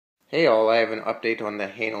Hey all, I have an update on the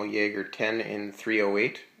Haenel Jaeger 10 in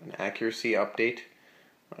 308, an accuracy update.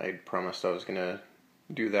 I promised I was going to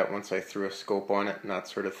do that once I threw a scope on it and that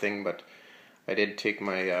sort of thing, but I did take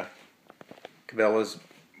my Cabela's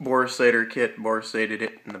bore sighter kit, bore sighted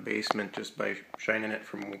it in the basement just by shining it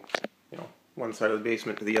from one side of the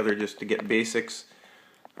basement to the other just to get basics.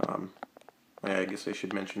 I guess I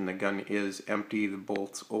should mention the gun is empty, the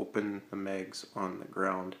bolts open, the mag's on the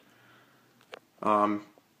ground.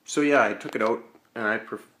 So yeah, I took it out and I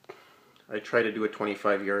tried to do a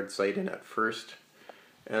 25-yard sight in at first,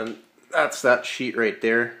 and that's that sheet right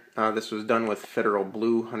there. This was done with Federal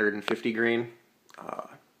Blue 150 grain.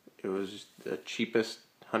 It was the cheapest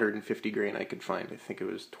 150 grain I could find. I think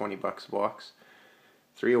it was 20 bucks a box.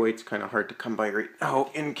 308's kind of hard to come by right now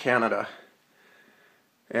in Canada.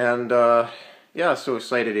 And yeah, so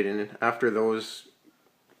sighted it in. After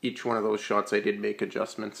each one of those shots I did make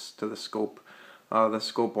adjustments to the scope. The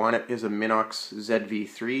scope on it is a Minox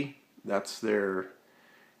ZV3. That's their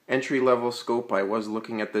entry-level scope. I was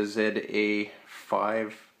looking at the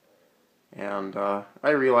ZA5, and I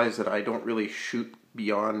realized that I don't really shoot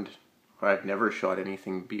beyond, I've never shot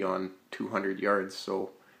anything beyond 200 yards, so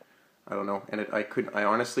I don't know. And I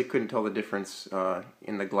honestly couldn't tell the difference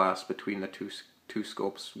in the glass between the two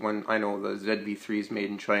scopes. I know the ZV3 is made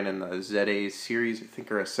in China, and the ZA series I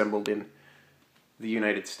think are assembled in the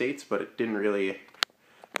United States, but it didn't really,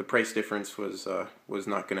 the price difference was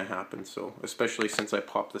not going to happen. So especially since I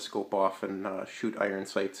popped the scope off and shoot iron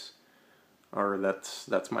sights, or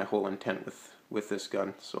that's my whole intent with this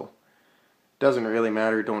gun. So doesn't really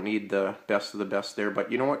matter, don't need the best of the best there,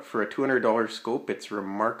 but you know what, for a $200 scope it's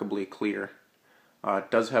remarkably clear.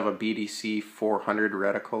 It does have a BDC 400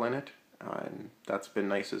 reticle in it, and that's been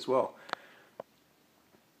nice as well.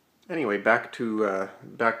 Anyway, back to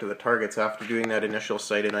the targets. After doing that initial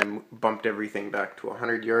sight, and I bumped everything back to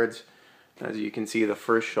 100 yards. As you can see, the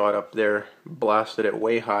first shot up there blasted it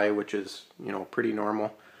way high, which is, pretty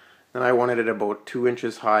normal. Then I wanted it about 2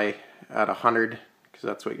 inches high at 100, because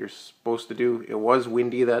that's what you're supposed to do. It was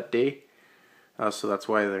windy that day, so that's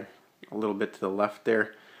why they're a little bit to the left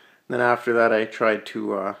there. And then after that, I tried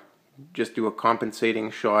to just do a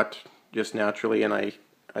compensating shot just naturally, and I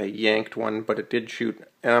yanked one, but it did shoot,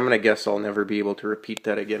 and I'm gonna guess I'll never be able to repeat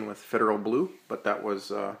that again with Federal Blue. But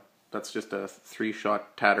that's just a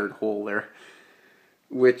 3-shot tattered hole there,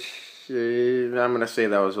 which I'm gonna say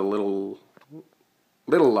that was a little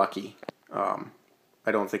lucky. I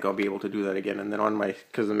don't think I'll be able to do that again. And then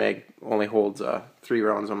because the mag only holds 3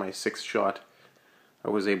 rounds on my 6th shot, I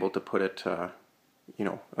was able to put it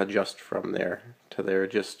adjust from there to there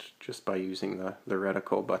just by using the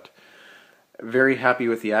reticle. But very happy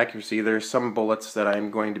with the accuracy. There's some bullets that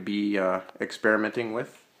I'm going to be experimenting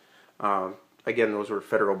with. Again, those were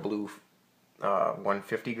Federal Blue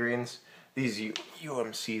 150 grains. These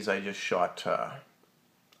UMCs I just shot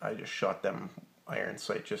them iron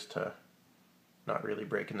sight just to not really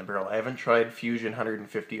break in the barrel. I haven't tried Fusion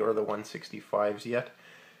 150 or the 165s yet,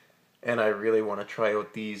 and I really want to try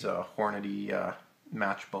out these Hornady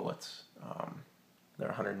match bullets. They're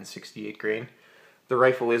 168 grain. The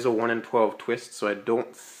rifle is a 1 in 12 twist, so I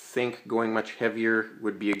don't think going much heavier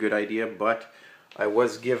would be a good idea, but I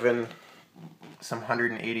was given some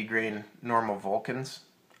 180 grain normal Vulcans.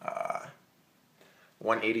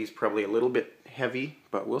 180 is probably a little bit heavy,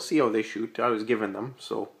 but we'll see how they shoot. I was given them,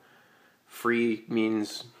 so free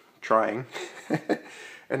means trying.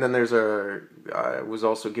 And then I was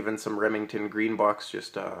also given some Remington green box,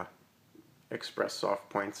 just express soft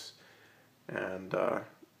points, and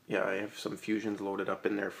yeah, I have some Fusions loaded up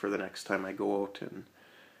in there for the next time I go out and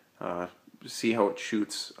see how it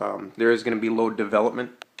shoots. There is going to be load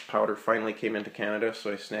development. Powder finally came into Canada,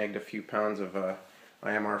 so I snagged a few pounds of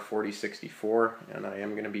IMR 4064, and I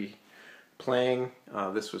am going to be playing.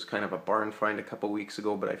 This was kind of a barn find a couple weeks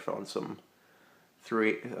ago, but I found some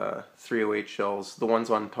 308 shells. The ones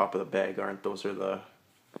on top of the bag aren't. Those are the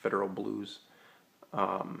Federal Blues.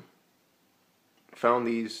 Found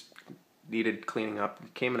these. Needed cleaning up.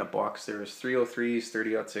 It came in a box. There was 303s,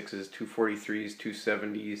 30-06s, 243s,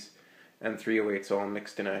 270s, and 308s all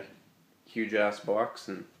mixed in a huge ass box,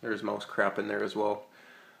 and there's mouse crap in there as well.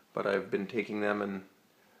 But I've been taking them and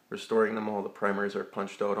restoring them. All the primers are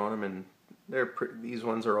punched out on them, and these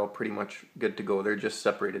ones are all pretty much good to go. They're just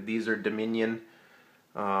separated. These are Dominion.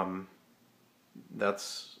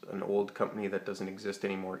 That's an old company that doesn't exist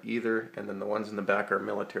anymore either, and then the ones in the back are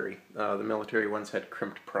military. The military ones had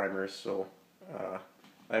crimped primers, so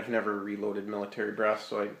I've never reloaded military brass,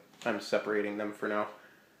 so I'm separating them for now.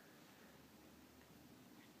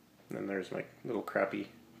 And then there's my little crappy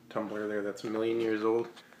tumbler there that's a million years old.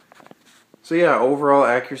 So yeah, overall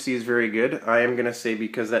accuracy is very good. I am gonna say,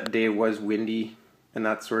 because that day was windy and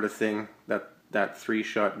that sort of thing, that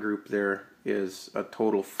 3-shot group there is a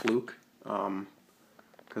total fluke,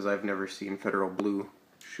 because I've never seen Federal Blue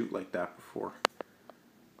shoot like that before.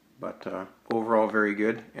 But overall very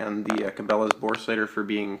good, and the Cabela's bore sighter for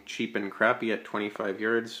being cheap and crappy at 25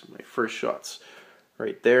 yards. My first shots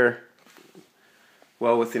right there,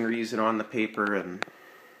 well within reason on the paper, and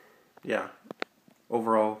yeah,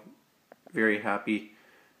 overall very happy.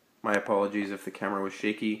 My apologies if the camera was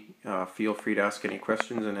shaky. Feel free to ask any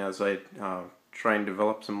questions, and as I try and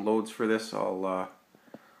develop some loads for this, I'll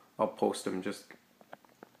post them just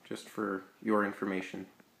for your information.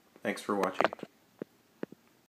 Thanks for watching.